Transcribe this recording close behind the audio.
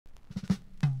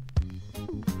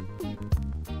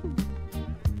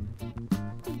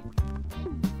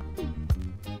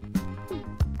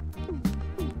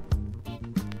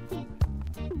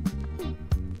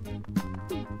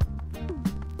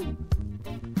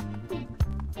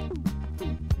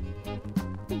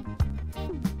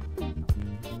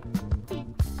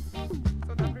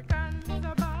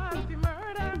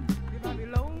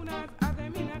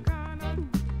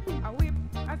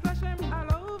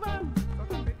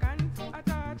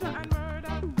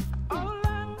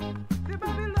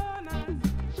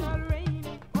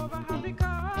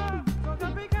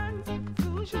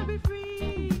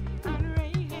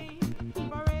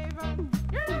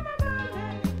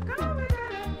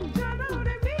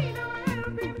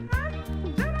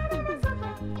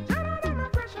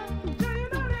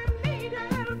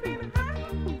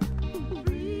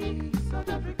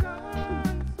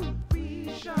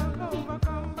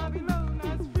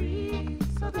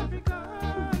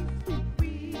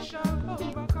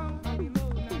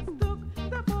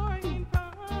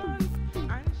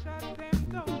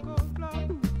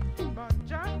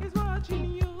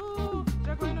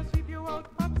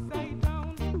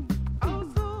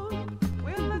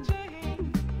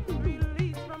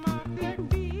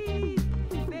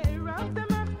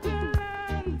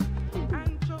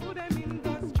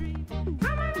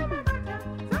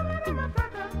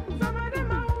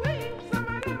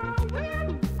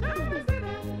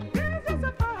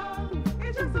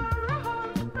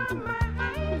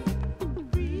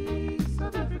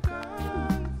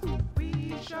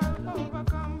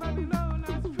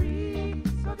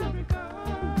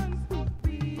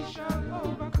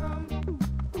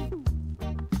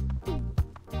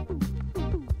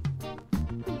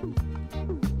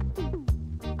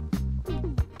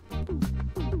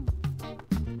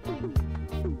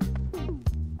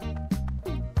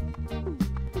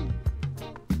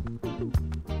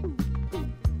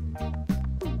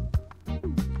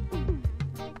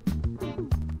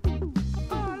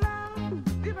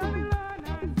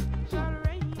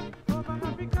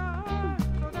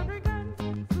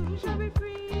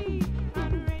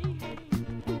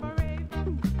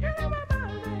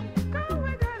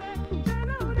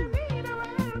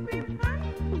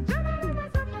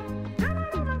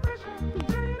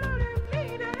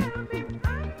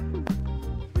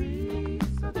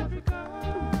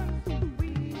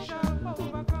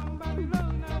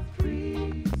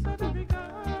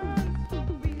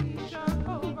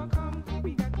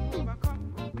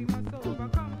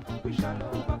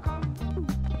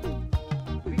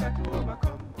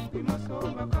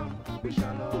overcome. We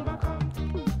shall overcome.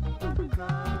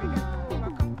 Africa, we got to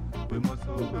overcome. We must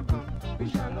overcome. We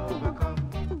shall overcome.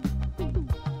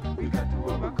 We got to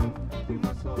overcome. We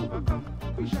must overcome.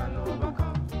 We shall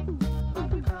overcome.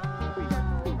 Africa, we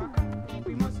got to overcome.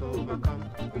 We must overcome.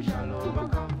 We shall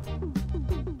overcome.